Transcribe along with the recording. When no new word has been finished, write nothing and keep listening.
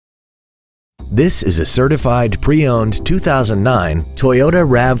This is a certified pre-owned 2009 Toyota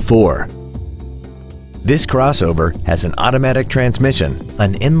RAV4. This crossover has an automatic transmission,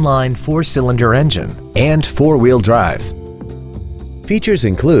 an inline 4-cylinder engine, and 4-wheel drive. Features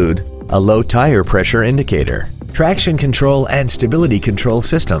include a low tire pressure indicator, traction control and stability control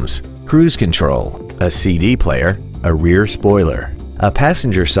systems, cruise control, a CD player, a rear spoiler, a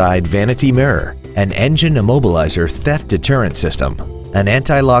passenger side vanity mirror, an engine immobilizer theft deterrent system, an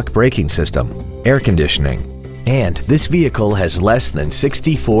anti-lock braking system, air conditioning, and this vehicle has less than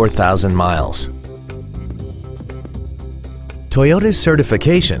 64,000 miles. Toyota's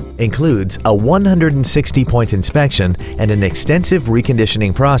certification includes a 160-point inspection and an extensive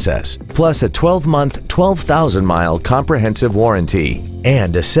reconditioning process, plus a 12-month, 12,000-mile comprehensive warranty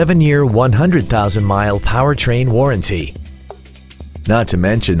and a 7-year, 100,000-mile powertrain warranty. Not to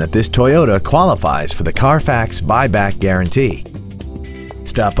mention that this Toyota qualifies for the Carfax buyback guarantee.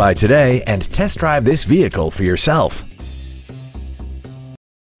 Stop by today and test drive this vehicle for yourself.